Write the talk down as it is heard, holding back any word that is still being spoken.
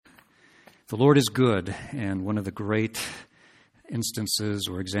The Lord is good, and one of the great instances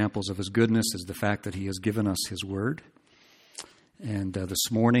or examples of his goodness is the fact that he has given us his word. And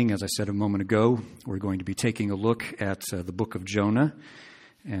this morning, as I said a moment ago, we're going to be taking a look at the book of Jonah.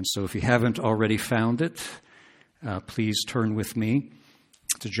 And so if you haven't already found it, please turn with me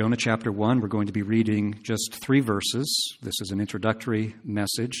to Jonah chapter 1. We're going to be reading just 3 verses. This is an introductory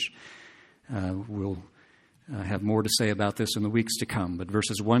message. We'll have more to say about this in the weeks to come. But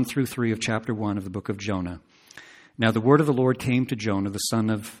verses 1 through 3 of chapter 1 of the book of Jonah. Now the word of the Lord came to Jonah, the son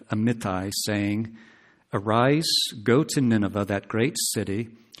of Amittai, saying, "Arise, go to Nineveh, that great city,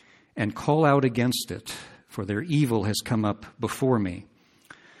 and call out against it, for their evil has come up before me."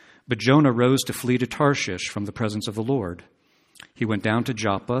 But Jonah rose to flee to Tarshish from the presence of the Lord. He went down to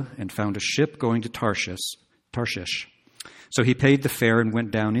Joppa and found a ship going to Tarshish. So he paid the fare and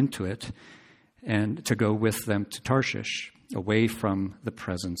went down into it, and to go with them to Tarshish, away from the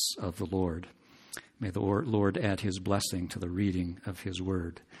presence of the Lord. May the Lord add his blessing to the reading of his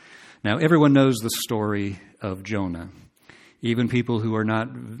word. Now, everyone knows the story of Jonah. Even people who are not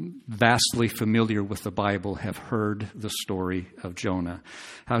vastly familiar with the Bible have heard the story of Jonah.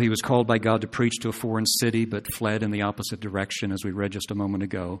 How he was called by God to preach to a foreign city, but fled in the opposite direction, as we read just a moment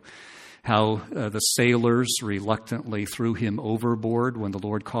ago. How the sailors reluctantly threw him overboard when the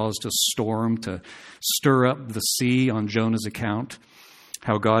Lord caused a storm to stir up the sea on Jonah's account.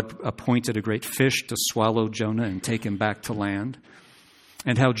 How God appointed a great fish to swallow Jonah and take him back to land.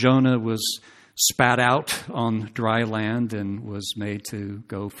 And how Jonah was spat out on dry land and was made to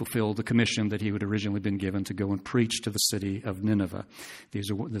go fulfill the commission that he had originally been given to go and preach to the city of Nineveh. This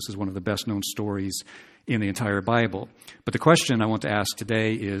is one of the best-known stories in the entire Bible. But the question I want to ask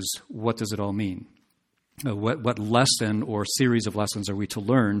today is, what does it all mean? What lesson or series of lessons are we to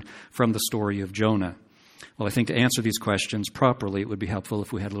learn from the story of Jonah? Well, I think to answer these questions properly, it would be helpful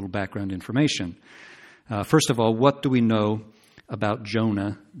if we had a little background information. First of all, what do we know about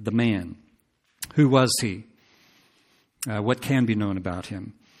Jonah, the man? Who was he? What can be known about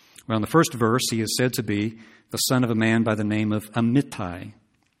him? Well, in the first verse, he is said to be the son of a man by the name of Amittai.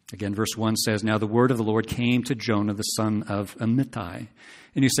 Again, verse 1 says, "Now the word of the Lord came to Jonah, the son of Amittai."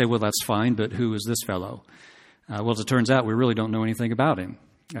 And you say, well, that's fine, but who is this fellow? Well, as it turns out, we really don't know anything about him.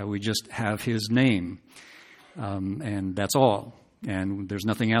 We just have his name, and that's all. And there's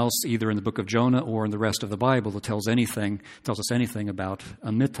nothing else either in the book of Jonah or in the rest of the Bible that tells us anything about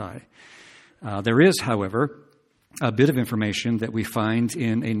Amittai. There is, however, a bit of information that we find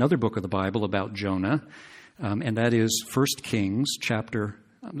in another book of the Bible about Jonah, and that is 2 Kings chapter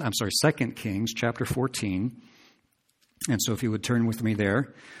 14. And so if you would turn with me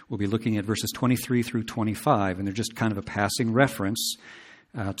there, we'll be looking at verses 23 through 25, and they're just kind of a passing reference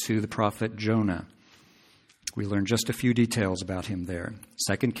to the prophet Jonah. We learn just a few details about him there.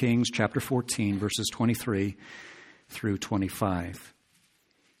 2 Kings chapter 14, verses 23 through 25.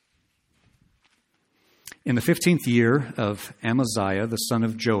 In the 15th year of Amaziah, the son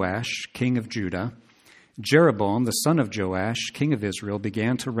of Joash, king of Judah, Jeroboam, the son of Joash, king of Israel,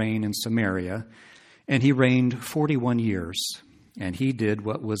 began to reign in Samaria, and he reigned 41 years, and he did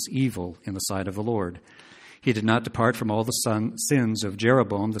what was evil in the sight of the Lord. He did not depart from all the sins of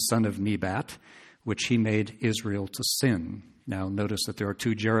Jeroboam, the son of Nebat, which he made Israel to sin. Now, notice that there are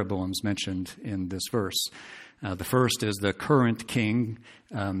 2 Jeroboams mentioned in this verse. The first is the current king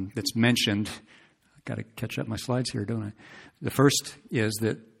that's mentioned. I've got to catch up my slides here, don't I? The first is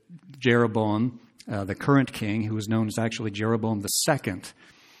that Jeroboam, the current king, who is known as actually Jeroboam II.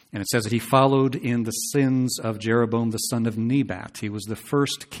 And it says that he followed in the sins of Jeroboam, the son of Nebat. He was the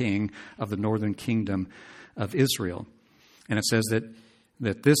first king of the northern kingdom of Israel. And it says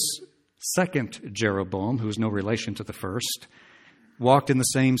that this second Jeroboam, who is no relation to the first, walked in the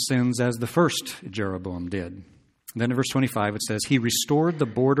same sins as the first Jeroboam did. And then in verse 25 it says, "He restored the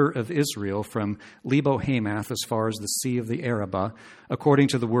border of Israel from Lebo-Hamath as far as the sea of the Arabah, according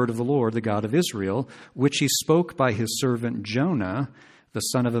to the word of the Lord, the God of Israel, which he spoke by his servant Jonah, the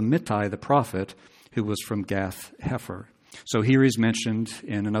son of Amittai the prophet, who was from Gath-Hepher." So here he's mentioned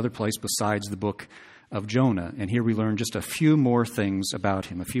in another place besides the book of Jonah. And here we learn just a few more things about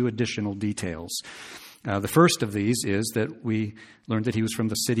him, a few additional details. The first of these is that we learned that he was from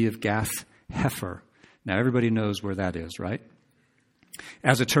the city of Gath-Hepher. Now, everybody knows where that is, right?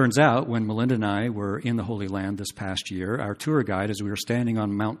 As it turns out, when Melinda and I were in the Holy Land this past year, our tour guide, as we were standing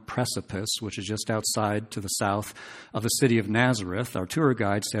on Mount Precipice, which is just outside to the south of the city of Nazareth, our tour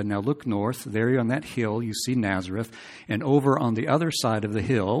guide said, "Now look north, there on that hill you see Nazareth, and over on the other side of the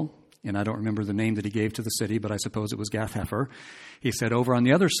hill and I don't remember the name that he gave to the city, but I suppose it was Gath-Hepher. He said over on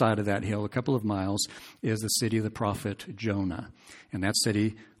the other side of that hill, a couple of miles, is the city of the prophet Jonah. And that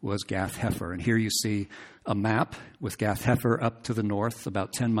city was Gath-Hepher. And here you see a map with Gath-Hepher up to the north,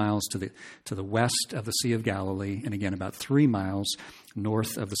 about 10 miles to the west of the Sea of Galilee, and again about 3 miles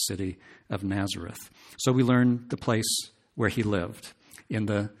north of the city of Nazareth. So we learn the place where he lived, in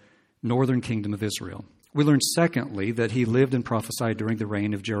the northern kingdom of Israel. We learn, secondly, that he lived and prophesied during the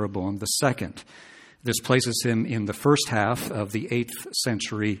reign of Jeroboam II. This places him in the first half of the 8th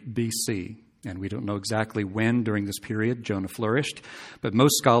century BC. And we don't know exactly when during this period Jonah flourished, but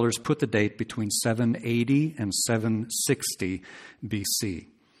most scholars put the date between 780 and 760 BC.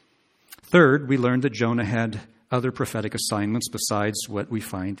 Third, we learned that Jonah had other prophetic assignments besides what we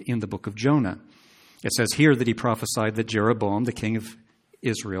find in the book of Jonah. It says here that he prophesied that Jeroboam, the king of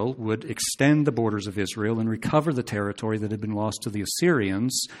Israel, would extend the borders of Israel and recover the territory that had been lost to the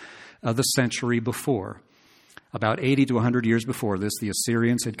Assyrians the century before. About 80 to 100 years before this, the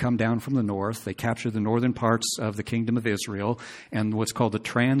Assyrians had come down from the north. They captured the northern parts of the kingdom of Israel and what's called the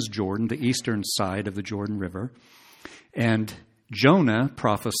Transjordan, the eastern side of the Jordan River. And Jonah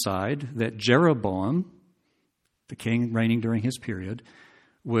prophesied that Jeroboam, the king reigning during his period,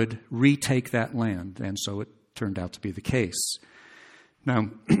 would retake that land. And so it turned out to be the case.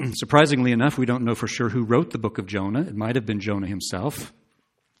 Now, surprisingly enough, we don't know for sure who wrote the book of Jonah. It might have been Jonah himself.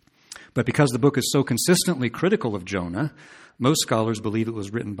 But because the book is so consistently critical of Jonah, most scholars believe it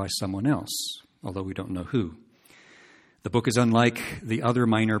was written by someone else, although we don't know who. The book is unlike the other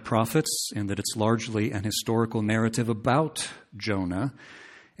minor prophets in that it's largely an historical narrative about Jonah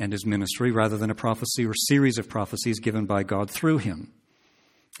and his ministry rather than a prophecy or series of prophecies given by God through him.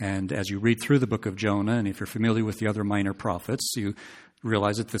 And as you read through the book of Jonah, and if you're familiar with the other minor prophets, you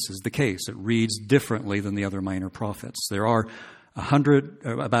realize that this is the case. It reads differently than the other minor prophets. There are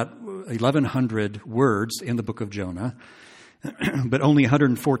about 1,100 words in the book of Jonah, but only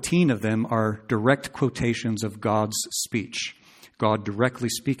 114 of them are direct quotations of God's speech, God directly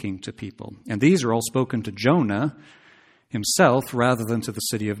speaking to people. And these are all spoken to Jonah himself rather than to the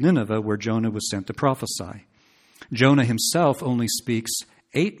city of Nineveh where Jonah was sent to prophesy. Jonah himself only speaks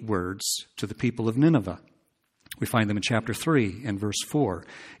 8 words to the people of Nineveh. We find them in chapter 3 and verse 4.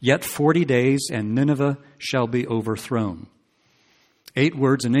 Yet 40 days and Nineveh shall be overthrown. 8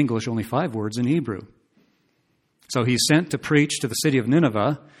 words in English, only 5 words in Hebrew. So he's sent to preach to the city of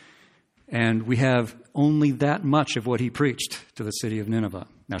Nineveh, and we have only that much of what he preached to the city of Nineveh.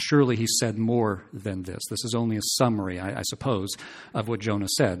 Now, surely he said more than this. This is only a summary, I suppose, of what Jonah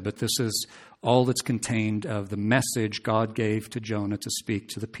said, but this is all that's contained of the message God gave to Jonah to speak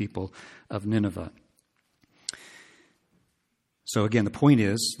to the people of Nineveh. So again, the point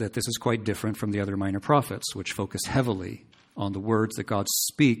is that this is quite different from the other minor prophets, which focus heavily on the words that God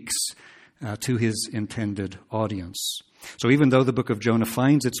speaks to his intended audience. So even though the book of Jonah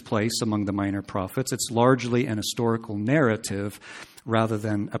finds its place among the minor prophets, it's largely an historical narrative rather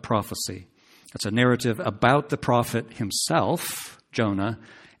than a prophecy. It's a narrative about the prophet himself, Jonah,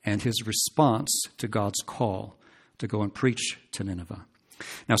 and his response to God's call to go and preach to Nineveh.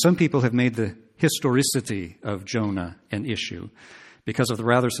 Now, some people have made the historicity of Jonah an issue because of the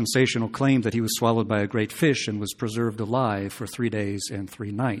rather sensational claim that he was swallowed by a great fish and was preserved alive for 3 days and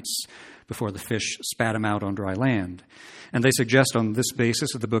 3 nights before the fish spat him out on dry land. And they suggest on this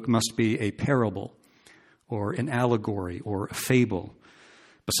basis that the book must be a parable or an allegory or a fable.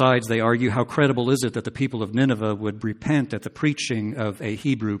 Besides, they argue, how credible is it that the people of Nineveh would repent at the preaching of a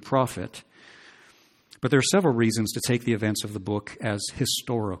Hebrew prophet? But there are several reasons to take the events of the book as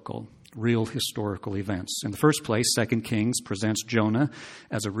historical, real historical events. In the first place, 2 Kings presents Jonah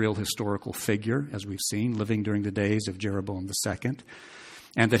as a real historical figure, as we've seen, living during the days of Jeroboam II,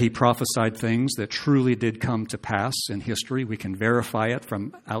 and that he prophesied things that truly did come to pass in history. We can verify it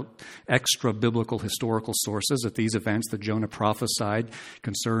from extra-biblical historical sources that these events that Jonah prophesied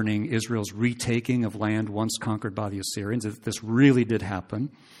concerning Israel's retaking of land once conquered by the Assyrians, that this really did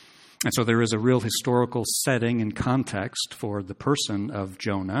happen. And so there is a real historical setting and context for the person of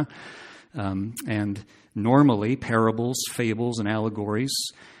Jonah. And normally, parables, fables, and allegories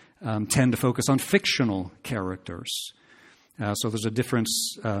tend to focus on fictional characters. So there's a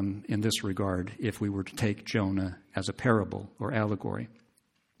difference in this regard if we were to take Jonah as a parable or allegory.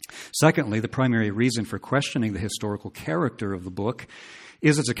 Secondly, the primary reason for questioning the historical character of the book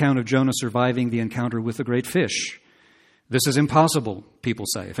is its account of Jonah surviving the encounter with the great fish. This is impossible, people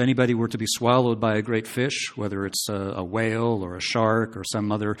say. If anybody were to be swallowed by a great fish, whether it's a whale or a shark or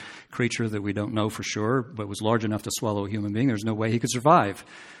some other creature that we don't know for sure, but was large enough to swallow a human being, there's no way he could survive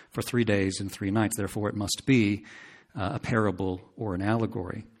for 3 days and 3 nights. Therefore, it must be a parable or an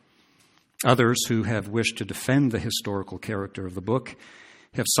allegory. Others who have wished to defend the historical character of the book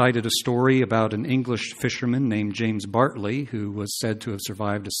have cited a story about an English fisherman named James Bartley, who was said to have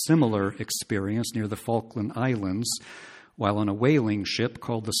survived a similar experience near the Falkland Islands while on a whaling ship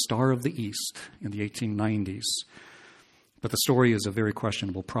called the Star of the East in the 1890s. But the story is of very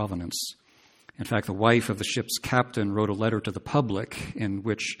questionable provenance. In fact, the wife of the ship's captain wrote a letter to the public in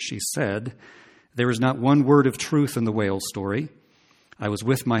which she said, "There is not one word of truth in the whale story. I was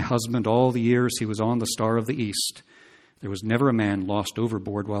with my husband all the years he was on the Star of the East. There was never a man lost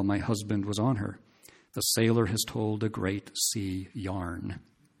overboard while my husband was on her. The sailor has told a great sea yarn."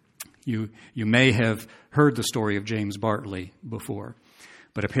 You may have heard the story of James Bartley before,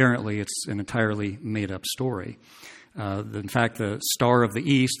 but apparently it's an entirely made-up story. In fact, the Star of the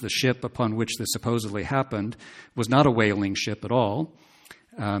East, the ship upon which this supposedly happened, was not a whaling ship at all.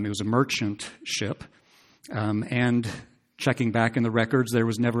 It was a merchant ship, and checking back in the records, there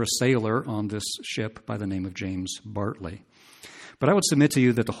was never a sailor on this ship by the name of James Bartley. But I would submit to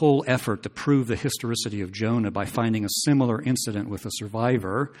you that the whole effort to prove the historicity of Jonah by finding a similar incident with a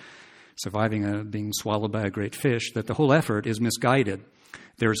survivor, surviving being swallowed by a great fish, that the whole effort is misguided.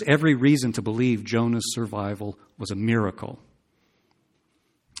 There's every reason to believe Jonah's survival was a miracle.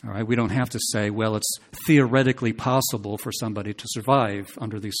 All right, we don't have to say, well, it's theoretically possible for somebody to survive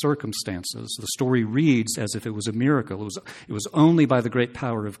under these circumstances. The story reads as if it was a miracle. It was only by the great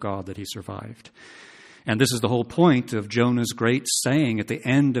power of God that he survived. And this is the whole point of Jonah's great saying at the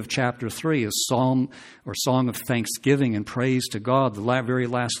end of chapter 3, a psalm or song of thanksgiving and praise to God. The very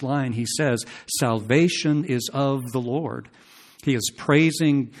last line, he says, "Salvation is of the Lord." He is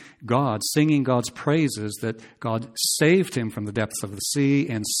praising God, singing God's praises that God saved him from the depths of the sea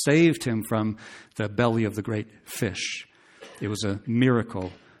and saved him from the belly of the great fish. It was a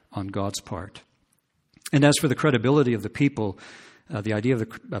miracle on God's part. And as for the credibility of the people, the idea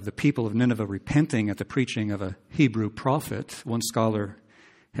of the people of Nineveh repenting at the preaching of a Hebrew prophet, one scholar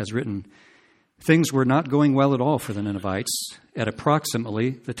has written, "Things were not going well at all for the Ninevites at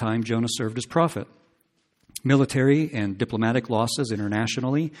approximately the time Jonah served as prophet. Military and diplomatic losses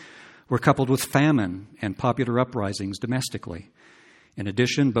internationally were coupled with famine and popular uprisings domestically. In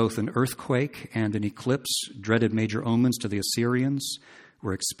addition, both an earthquake and an eclipse, dreaded major omens to the Assyrians,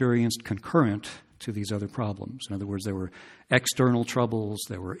 were experienced concurrent to these other problems. In other words, there were external troubles,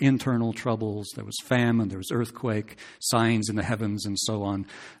 there were internal troubles, there was famine, there was earthquake, signs in the heavens, and so on,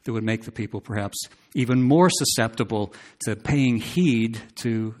 that would make the people perhaps even more susceptible to paying heed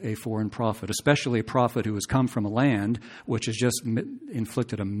to a foreign prophet, especially a prophet who has come from a land which has just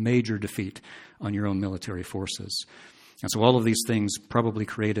inflicted a major defeat on your own military forces. And so all of these things probably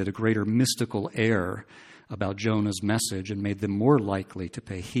created a greater mystical air about Jonah's message and made them more likely to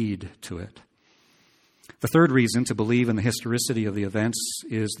pay heed to it. The third reason to believe in the historicity of the events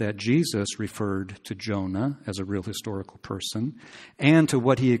is that Jesus referred to Jonah as a real historical person and to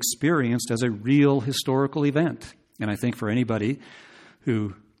what he experienced as a real historical event. And I think for anybody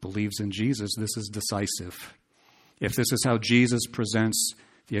who believes in Jesus, this is decisive. If this is how Jesus presents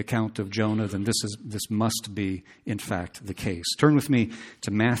the account of Jonah, then this must be, in fact, the case. Turn with me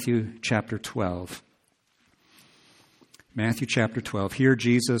to Matthew chapter 12. Matthew chapter 12. Here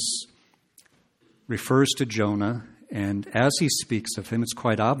Jesus refers to Jonah, and as he speaks of him, it's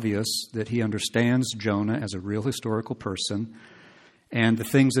quite obvious that he understands Jonah as a real historical person and the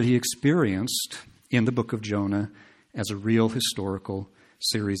things that he experienced in the book of Jonah as a real historical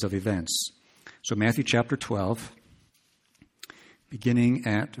series of events. So Matthew chapter 12, beginning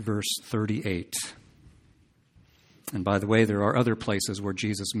at verse 38. And by the way, there are other places where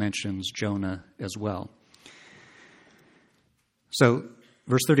Jesus mentions Jonah as well. So,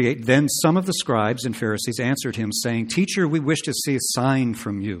 verse 38, "Then some of the scribes and Pharisees answered him, saying, 'Teacher, we wish to see a sign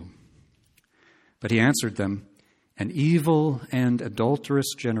from you.' But he answered them, 'An evil and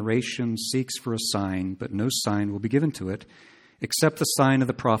adulterous generation seeks for a sign, but no sign will be given to it, except the sign of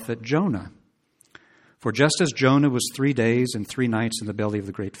the prophet Jonah. For just as Jonah was 3 days and 3 nights in the belly of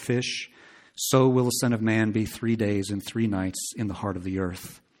the great fish, so will the Son of Man be 3 days and 3 nights in the heart of the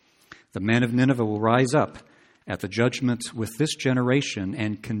earth. The men of Nineveh will rise up at the judgment with this generation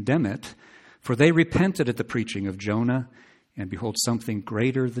and condemn it, for they repented at the preaching of Jonah, and behold, something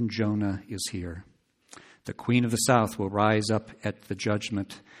greater than Jonah is here. The queen of the south will rise up at the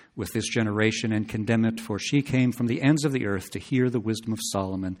judgment with this generation and condemn it, for she came from the ends of the earth to hear the wisdom of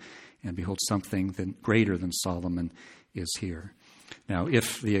Solomon, and behold, something greater than Solomon is here.'" Now,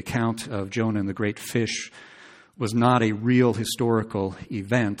 if the account of Jonah and the great fish was not a real historical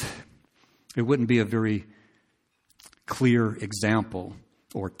event, it wouldn't be a very clear example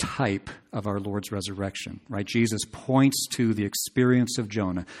or type of our Lord's resurrection, right? Jesus points to the experience of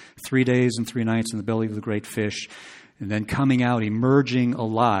Jonah, 3 days and 3 nights in the belly of the great fish, and then coming out, emerging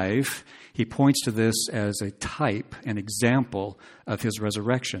alive. He points to this as a type, an example of his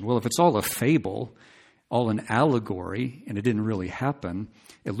resurrection. Well, if it's all a fable, all an allegory, and it didn't really happen,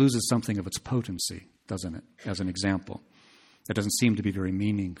 it loses something of its potency, doesn't it, as an example? It doesn't seem to be very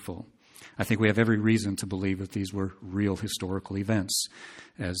meaningful. I think we have every reason to believe that these were real historical events,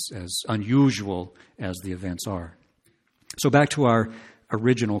 as unusual as the events are. So back to our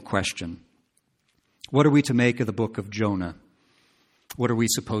original question. What are we to make of the book of Jonah? What are we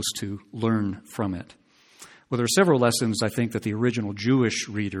supposed to learn from it? Well, there are several lessons I think that the original Jewish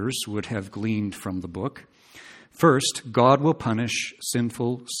readers would have gleaned from the book. First, God will punish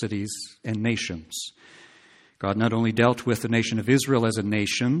sinful cities and nations. God not only dealt with the nation of Israel as a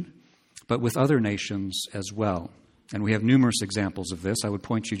nation, but with other nations as well. And we have numerous examples of this. I would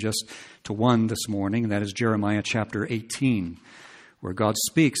point you just to one this morning, and that is Jeremiah chapter 18, where God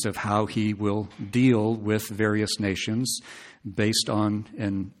speaks of how he will deal with various nations based on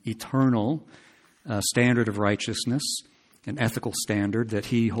an eternal standard of righteousness, an ethical standard that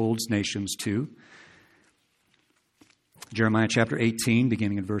he holds nations to. Jeremiah chapter 18,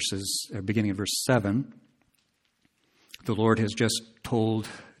 beginning in verse 7, the Lord has just told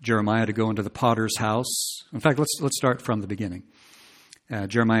Jeremiah to go into the potter's house. In fact, let's start from the beginning.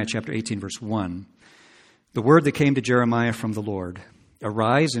 Jeremiah chapter 18, verse 1. The word that came to Jeremiah from the Lord,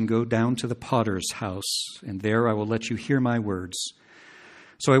 arise and go down to the potter's house, and there I will let you hear my words.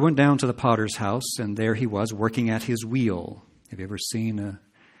 So I went down to the potter's house, and there he was working at his wheel. Have you ever seen a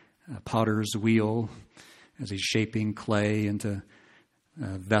potter's wheel as he's shaping clay into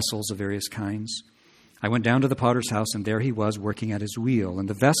vessels of various kinds? I went down to the potter's house, and there he was working at his wheel. And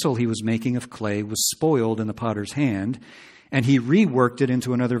the vessel he was making of clay was spoiled in the potter's hand, and he reworked it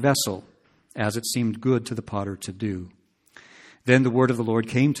into another vessel, as it seemed good to the potter to do. Then the word of the Lord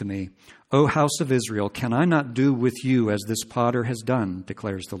came to me, O house of Israel, can I not do with you as this potter has done,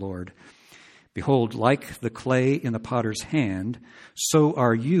 declares the Lord. Behold, like the clay in the potter's hand, so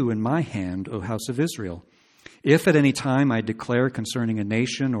are you in my hand, O house of Israel. If at any time I declare concerning a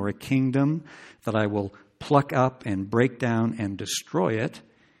nation or a kingdom that I will pluck up and break down and destroy it,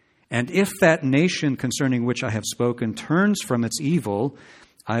 and if that nation concerning which I have spoken turns from its evil,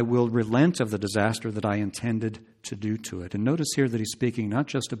 I will relent of the disaster that I intended to do to it. And notice here that he's speaking not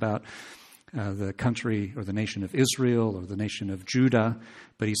just about the country or the nation of Israel or the nation of Judah,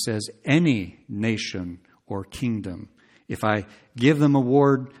 but he says any nation or kingdom. If I give them a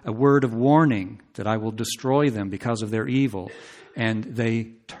word of warning that I will destroy them because of their evil, and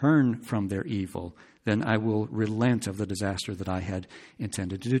they turn from their evil, then I will relent of the disaster that I had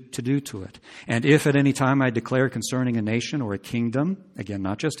intended to do to it. And if at any time I declare concerning a nation or a kingdom, again,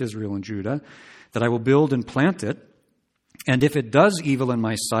 not just Israel and Judah, that I will build and plant it, and if it does evil in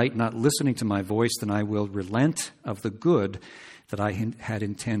my sight, not listening to my voice, then I will relent of the good that I had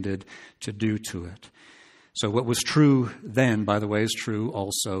intended to do to it. So what was true then, by the way, is true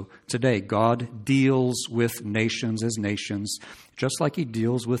also today. God deals with nations as nations, just like he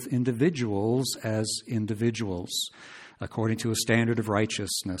deals with individuals as individuals, according to a standard of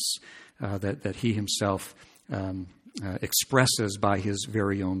righteousness that he himself expresses by his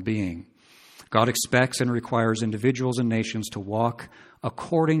very own being. God expects and requires individuals and nations to walk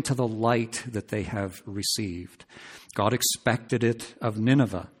according to the light that they have received. God expected it of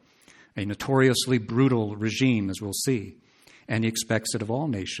Nineveh, a notoriously brutal regime, as we'll see, and he expects it of all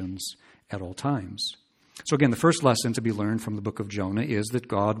nations at all times. So again, the first lesson to be learned from the book of Jonah is that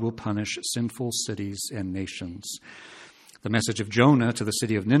God will punish sinful cities and nations. The message of Jonah to the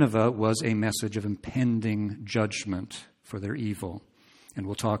city of Nineveh was a message of impending judgment for their evil. And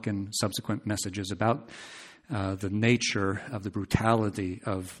we'll talk in subsequent messages about the nature of the brutality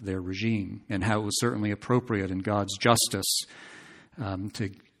of their regime and how it was certainly appropriate in God's justice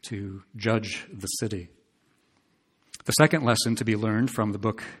to judge the city. The second lesson to be learned from the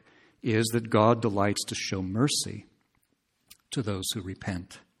book is that God delights to show mercy to those who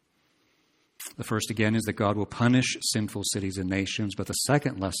repent. The first, again, is that God will punish sinful cities and nations, but the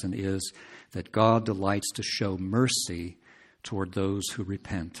second lesson is that God delights to show mercy toward those who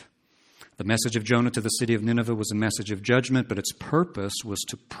repent. The message of Jonah to the city of Nineveh was a message of judgment, but its purpose was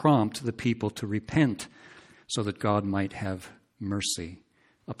to prompt the people to repent so that God might have mercy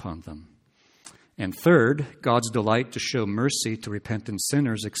upon them. And third, God's delight to show mercy to repentant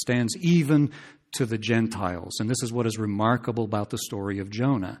sinners extends even to the Gentiles. And this is what is remarkable about the story of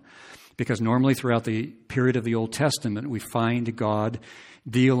Jonah, Because normally throughout the period of the Old Testament, we find God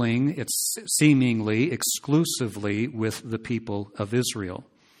dealing, it's seemingly exclusively with the people of Israel.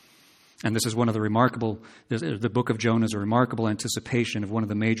 And this is one of the book of Jonah is a remarkable anticipation of one of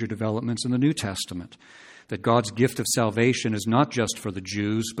the major developments in the New Testament, that God's gift of salvation is not just for the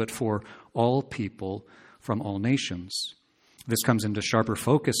Jews, but for all people from all nations. This comes into sharper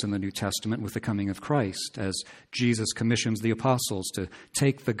focus in the New Testament with the coming of Christ, as Jesus commissions the apostles to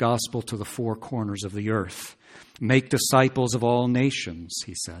take the gospel to the four corners of the earth. Make disciples of all nations,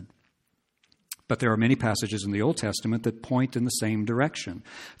 he said. But there are many passages in the Old Testament that point in the same direction,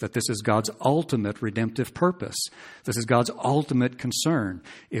 that this is God's ultimate redemptive purpose. This is God's ultimate concern,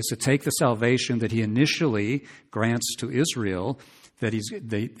 is to take the salvation that he initially grants to Israel, that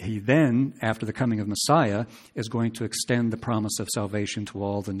he then, after the coming of Messiah, is going to extend the promise of salvation to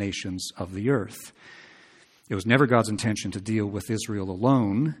all the nations of the earth. It was never God's intention to deal with Israel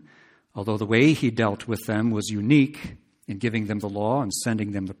alone, although the way he dealt with them was unique in giving them the law and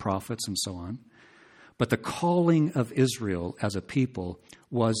sending them the prophets and so on. But the calling of Israel as a people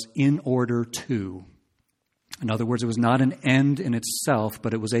was in order to. In other words, it was not an end in itself,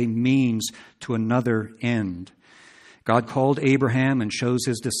 but it was a means to another end. God called Abraham and chose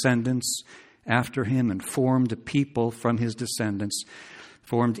his descendants after him and formed a people from his descendants,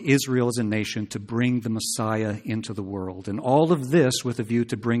 formed Israel as a nation to bring the Messiah into the world. And all of this with a view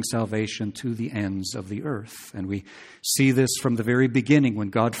to bring salvation to the ends of the earth. And we see this from the very beginning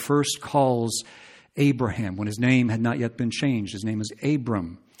when God first calls Abraham, when his name had not yet been changed. His name is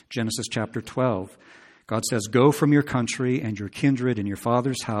Abram, Genesis chapter 12. God says, "Go from your country and your kindred and your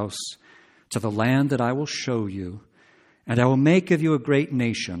father's house to the land that I will show you, and I will make of you a great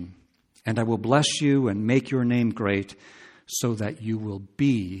nation, and I will bless you and make your name great, so that you will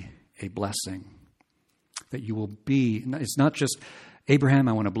be a blessing." That you will be, it's not just, Abraham,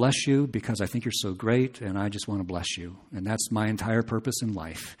 I want to bless you because I think you're so great, and I just want to bless you. And that's my entire purpose in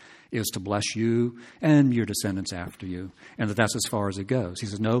life, is to bless you and your descendants after you. And that's as far as it goes. He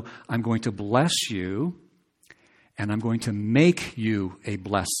says, no, I'm going to bless you, and I'm going to make you a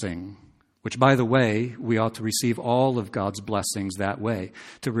blessing. Which, by the way, we ought to receive all of God's blessings that way,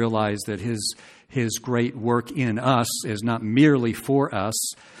 to realize that his great work in us is not merely for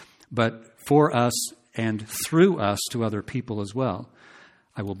us, but for us and through us to other people as well.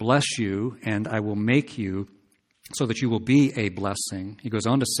 I will bless you and I will make you so that you will be a blessing. He goes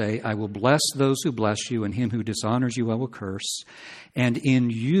on to say, I will bless those who bless you, and him who dishonors you I will curse. And in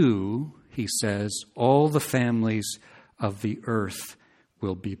you, he says, all the families of the earth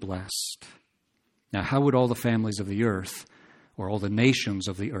will be blessed. Now, how would all the families of the earth, or all the nations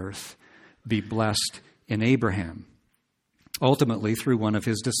of the earth, be blessed in Abraham? Ultimately, through one of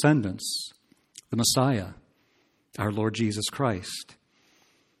his descendants, the Messiah, our Lord Jesus Christ.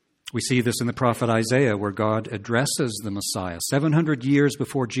 We see this in the prophet Isaiah, where God addresses the Messiah. 700 years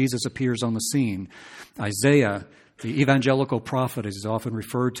before Jesus appears on the scene, Isaiah, the evangelical prophet, is often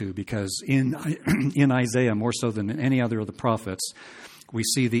referred to, because in Isaiah, more so than in any other of the prophets, we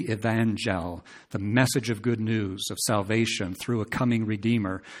see the evangel, the message of good news of salvation through a coming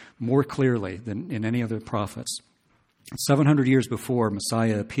Redeemer, more clearly than in any other prophets. 700 years before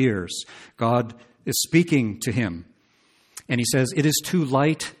Messiah appears, God is speaking to him. And he says, "It is too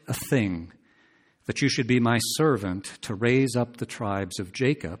light a thing that you should be my servant to raise up the tribes of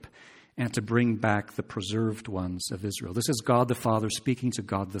Jacob and to bring back the preserved ones of Israel." This is God the Father speaking to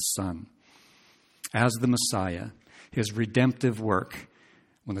God the Son. As the Messiah, his redemptive work,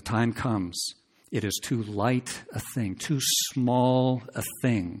 when the time comes, it is too light a thing, too small a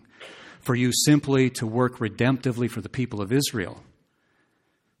thing for you simply to work redemptively for the people of Israel.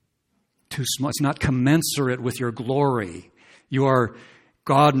 Too small. It's not commensurate with your glory. You are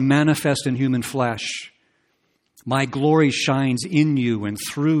God manifest in human flesh. My glory shines in you and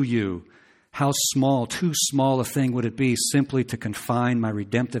through you. How small, too small a thing would it be simply to confine my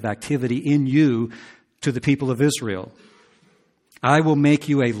redemptive activity in you to the people of Israel? I will make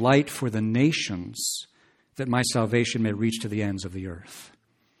you a light for the nations, that my salvation may reach to the ends of the earth.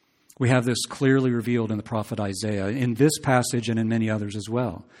 We have this clearly revealed in the prophet Isaiah, in this passage and in many others as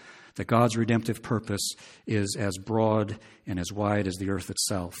well, that God's redemptive purpose is as broad and as wide as the earth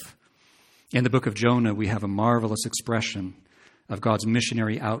itself. In the book of Jonah, we have a marvelous expression of God's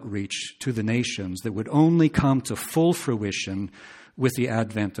missionary outreach to the nations that would only come to full fruition with the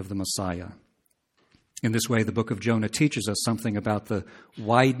advent of the Messiah. In this way, the book of Jonah teaches us something about the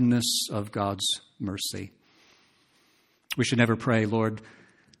wideness of God's mercy. We should never pray, Lord,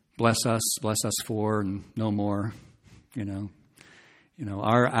 bless us for, and no more.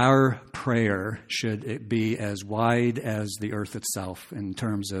 Our prayer should be as wide as the earth itself in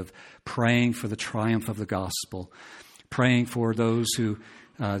terms of praying for the triumph of the gospel, praying for those who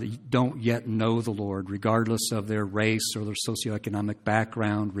don't yet know the Lord, regardless of their race or their socioeconomic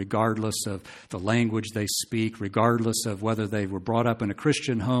background, regardless of the language they speak, regardless of whether they were brought up in a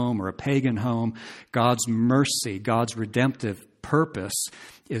Christian home or a pagan home. God's mercy, God's redemptive purpose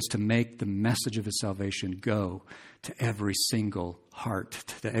is to make the message of His salvation go to every single heart,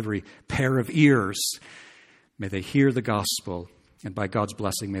 to every pair of ears. May they hear the gospel, and by God's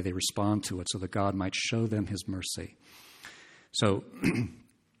blessing, may they respond to it so that God might show them His mercy. So,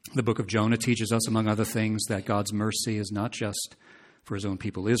 the book of Jonah teaches us, among other things, that God's mercy is not just for His own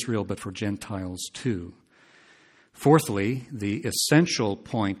people Israel, but for Gentiles too. Fourthly, the essential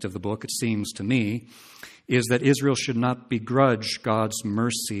point of the book, it seems to me, is that Israel should not begrudge God's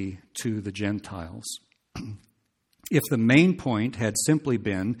mercy to the Gentiles. If the main point had simply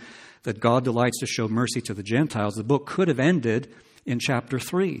been that God delights to show mercy to the Gentiles, the book could have ended in chapter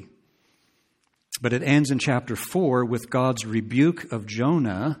 3. But it ends in chapter 4 with God's rebuke of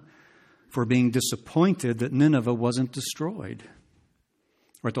Jonah for being disappointed that Nineveh wasn't destroyed.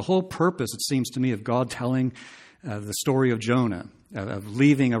 Right, the whole purpose, it seems to me, of God telling the story of Jonah, of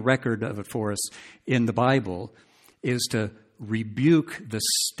leaving a record of it for us in the Bible, is to rebuke the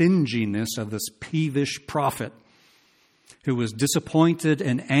stinginess of this peevish prophet who was disappointed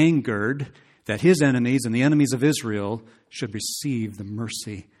and angered that his enemies and the enemies of Israel should receive the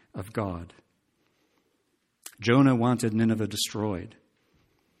mercy of God. Jonah wanted Nineveh destroyed.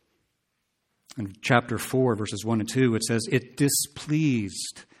 In chapter 4, verses 1 and 2, it says, "It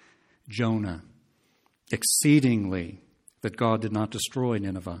displeased Jonah exceedingly that God did not destroy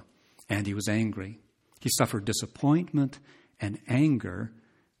Nineveh, and he was angry." He suffered disappointment and anger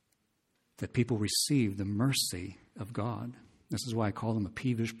that people received the mercy of God. This is why I call him a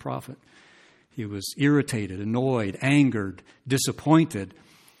peevish prophet. He was irritated, annoyed, angered, disappointed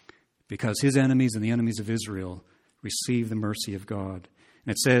because his enemies and the enemies of Israel received the mercy of God.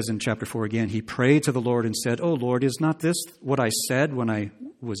 And it says in chapter 4 again, he prayed to the Lord and said, "Oh Lord, is not this what I said when I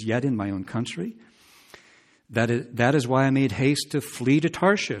was yet in my own country? That is why I made haste to flee to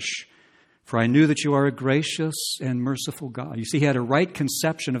Tarshish, for I knew that you are a gracious and merciful God." You see, he had a right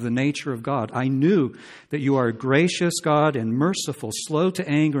conception of the nature of God. "I knew that you are a gracious God and merciful, slow to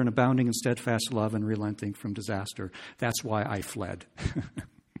anger and abounding in steadfast love and relenting from disaster. That's why I fled."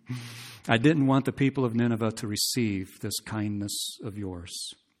 I didn't want the people of Nineveh to receive this kindness of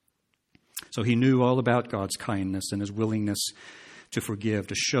yours. So he knew all about God's kindness and His willingness to forgive,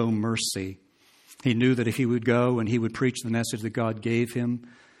 to show mercy. He knew that if he would go and he would preach the message that God gave him,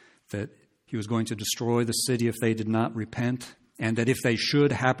 that he was going to destroy the city if they did not repent, and that if they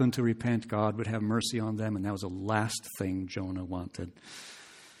should happen to repent, God would have mercy on them. And that was the last thing Jonah wanted.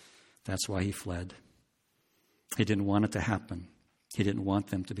 That's why he fled. He didn't want it to happen. He didn't want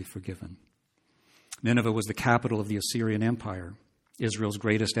them to be forgiven. Nineveh was the capital of the Assyrian Empire, Israel's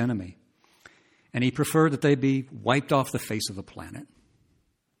greatest enemy. And he preferred that they be wiped off the face of the planet.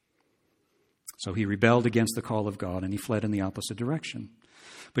 So he rebelled against the call of God and he fled in the opposite direction.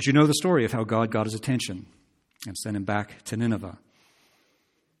 But you know the story of how God got his attention and sent him back to Nineveh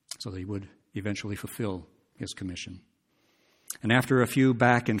so that he would eventually fulfill his commission. And after a few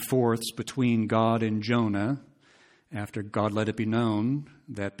back and forths between God and Jonah, after God let it be known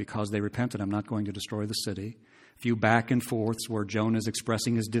that because they repented, I'm not going to destroy the city, a few back and forths where Jonah is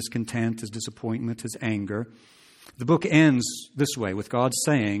expressing his discontent, his disappointment, his anger, the book ends this way with God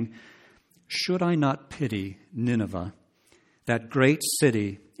saying, "Should I not pity Nineveh, that great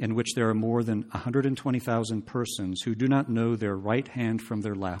city in which there are more than 120,000 persons who do not know their right hand from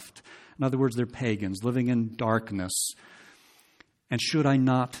their left?" In other words, they're pagans living in darkness. "And should I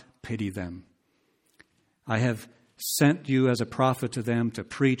not pity them? I have sent you as a prophet to them to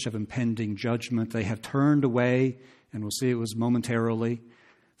preach of impending judgment. They have turned away," and we'll see it was momentarily,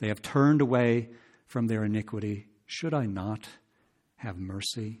 "they have turned away from their iniquity. Should I not have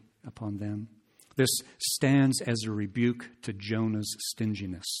mercy upon them?" This stands as a rebuke to Jonah's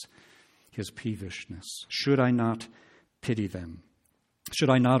stinginess, his peevishness. Should I not pity them?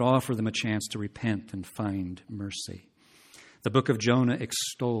 Should I not offer them a chance to repent and find mercy? The book of Jonah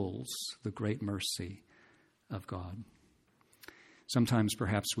extols the great mercy of God. Sometimes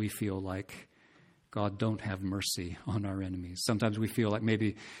perhaps we feel like God don't have mercy on our enemies. Sometimes we feel like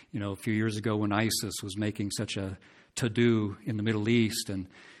maybe, a few years ago when ISIS was making such a to-do in the Middle East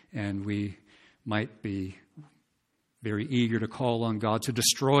and we might be very eager to call on God to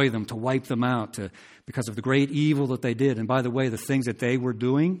destroy them, to wipe them out because of the great evil that they did. And by the way, the things that they were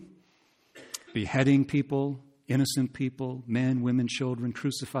doing, beheading people, innocent people, men, women, children,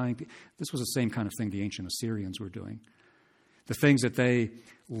 crucifying. This was the same kind of thing the ancient Assyrians were doing. The things that they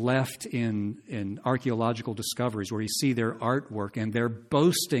left in archaeological discoveries, where you see their artwork and they're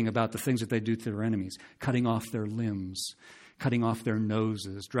boasting about the things that they do to their enemies, cutting off their limbs, cutting off their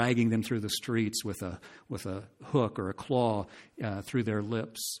noses, dragging them through the streets with a hook or a claw through their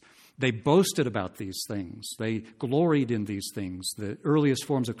lips. They boasted about these things. They gloried in these things. The earliest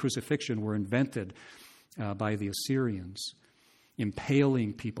forms of crucifixion were invented by the Assyrians,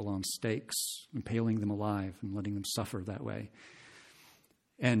 impaling people on stakes, impaling them alive and letting them suffer that way.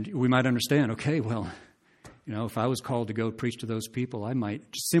 And we might understand, okay, well, if I was called to go preach to those people, I might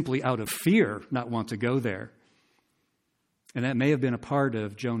simply out of fear not want to go there. And that may have been a part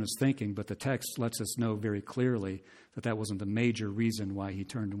of Jonah's thinking, but the text lets us know very clearly that that wasn't the major reason why he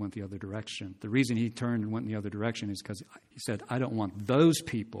turned and went the other direction. The reason he turned and went in the other direction is because he said, I don't want those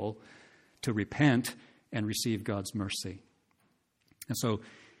people to repent and receive God's mercy. And so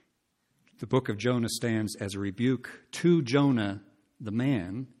the book of Jonah stands as a rebuke to Jonah, the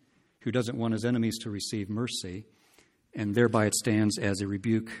man, who doesn't want his enemies to receive mercy, and thereby it stands as a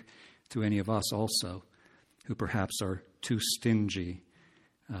rebuke to any of us also, who perhaps are too stingy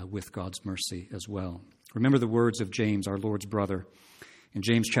with God's mercy as well. Remember the words of James, our Lord's brother, in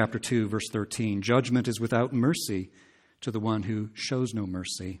James chapter 2, verse 13, judgment is without mercy to the one who shows no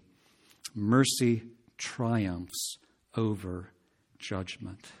mercy. Mercy triumphs over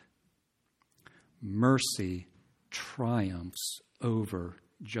judgment. Mercy triumphs over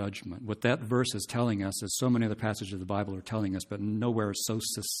judgment. What that verse is telling us, as so many other passages of the Bible are telling us, but nowhere so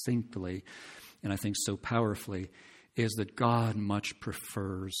succinctly, and I think so powerfully, is that God much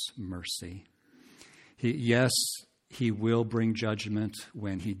prefers mercy. He will bring judgment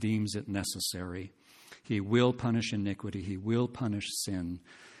when he deems it necessary. He will punish iniquity. He will punish sin.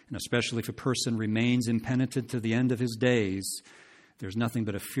 And especially if a person remains impenitent to the end of his days, there's nothing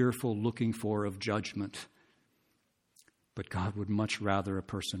but a fearful looking for of judgment. But God would much rather a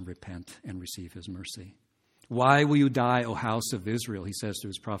person repent and receive his mercy. Why will you die, O house of Israel? He says to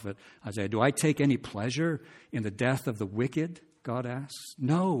his prophet Isaiah. Do I take any pleasure in the death of the wicked? God asks.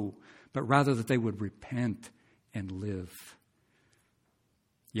 No, but rather that they would repent and live.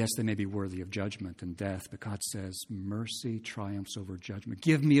 Yes, they may be worthy of judgment and death, but God says mercy triumphs over judgment.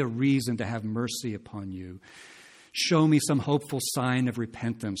 Give me a reason to have mercy upon you. Show me some hopeful sign of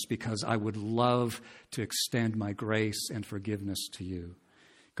repentance, because I would love to extend my grace and forgiveness to you.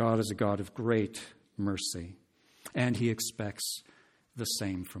 God is a God of great mercy, and he expects the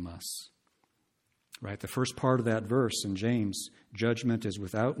same from us. Right? The first part of that verse in James, judgment is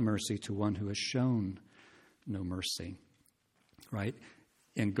without mercy to one who has shown no mercy. Right?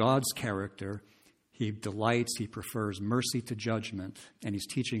 In God's character, he delights, he prefers mercy to judgment, and he's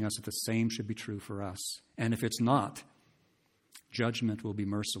teaching us that the same should be true for us. And if it's not, judgment will be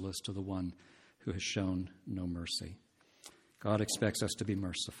merciless to the one who has shown no mercy. God expects us to be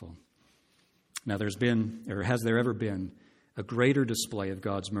merciful. Now, has there ever been a greater display of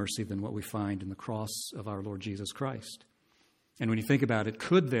God's mercy than what we find in the cross of our Lord Jesus Christ? And when you think about it,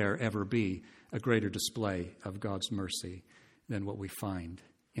 could there ever be a greater display of God's mercy than what we find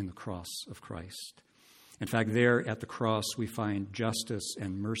in the cross of Christ? In fact, there at the cross, we find justice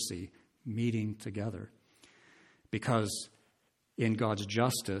and mercy meeting together. Because in God's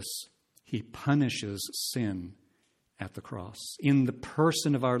justice, he punishes sin at the cross. In the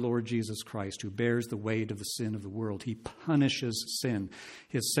person of our Lord Jesus Christ, who bears the weight of the sin of the world, he punishes sin.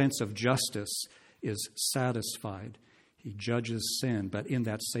 His sense of justice is satisfied. He judges sin, but in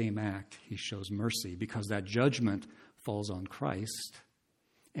that same act, he shows mercy, because that judgment falls on Christ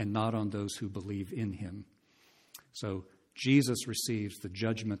and not on those who believe in him. So Jesus receives the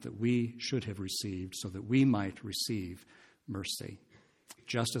judgment that we should have received so that we might receive mercy.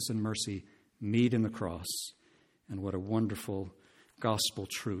 Justice and mercy meet in the cross. And what a wonderful gospel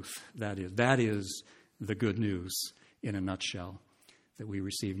truth that is. That is the good news in a nutshell, that we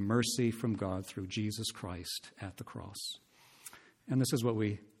receive mercy from God through Jesus Christ at the cross. And this is what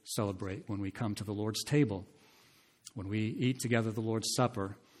we celebrate when we come to the Lord's table. When we eat together the Lord's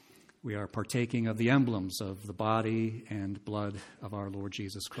Supper, we are partaking of the emblems of the body and blood of our Lord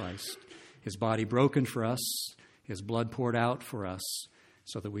Jesus Christ. His body broken for us, his blood poured out for us,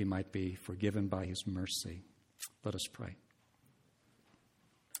 so that we might be forgiven by his mercy. Let us pray.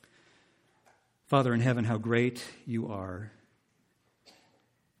 Father in heaven, how great you are.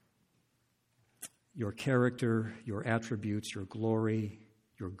 Your character, your attributes, your glory,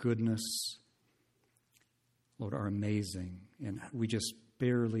 your goodness, Lord, are amazing. And we just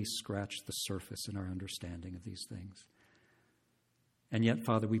barely scratch the surface in our understanding of these things. And yet,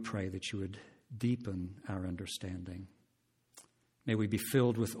 Father, we pray that you would deepen our understanding. May we be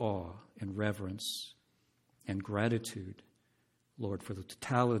filled with awe and reverence and gratitude, Lord, for the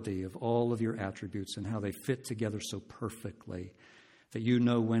totality of all of your attributes and how they fit together so perfectly, that you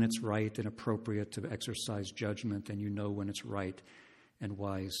know when it's right and appropriate to exercise judgment, and you know when it's right and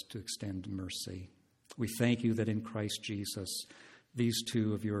wise to extend mercy. We thank you that in Christ Jesus, these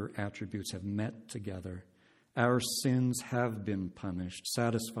two of your attributes have met together. Our sins have been punished,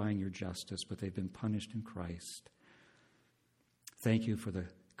 satisfying your justice, but they've been punished in Christ. Thank you for the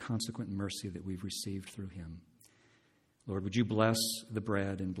consequent mercy that we've received through him. Lord, would you bless the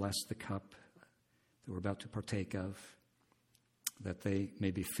bread and bless the cup that we're about to partake of, that they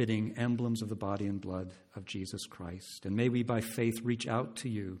may be fitting emblems of the body and blood of Jesus Christ. And may we by faith reach out to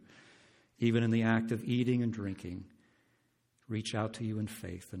you, even in the act of eating and drinking, reach out to you in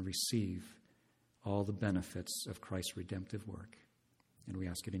faith and receive all the benefits of Christ's redemptive work. And we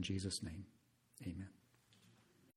ask it in Jesus' name. Amen.